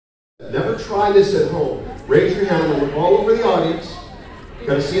Never try this at home. Raise your hand. We'll look all over the audience.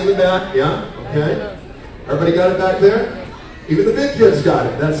 Got to see in the back? Yeah? Okay. Everybody got it back there? Even the big kids got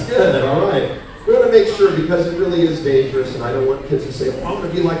it. That's good. All right. We want to make sure, because it really is dangerous, and I don't want kids to say, oh, I'm going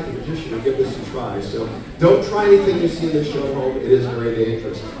to be like the magician and give this a try. So don't try anything you see in this show at home. It is very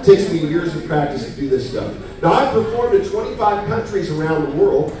dangerous. It takes me years of practice to do this stuff. Now, I've performed in 25 countries around the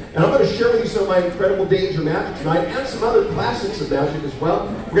world, and I'm going to share with you some of my incredible danger magic tonight and some other classics of magic as well.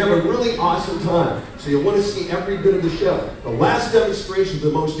 We're going to have a really awesome time. So you'll want to see every bit of the show. The last demonstration is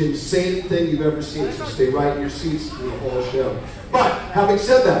the most insane thing you've ever seen, so stay right in your seats through the whole show. But, having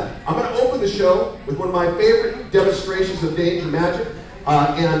said that, I'm going to open the show with one of my favorite demonstrations of danger magic.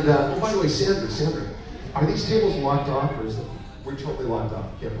 By the way, Sandra, are these tables locked off, or is it? We're totally locked off.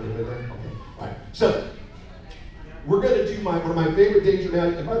 Can't put them in there? Okay. All right. So, we're going to do one of my favorite danger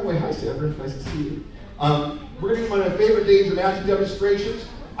magic. And by the way, hi, Sandra. Nice to see you. We're going to do one of my favorite danger magic demonstrations.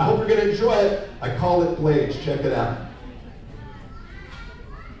 I hope you're going to enjoy it. I call it Blades. Check it out.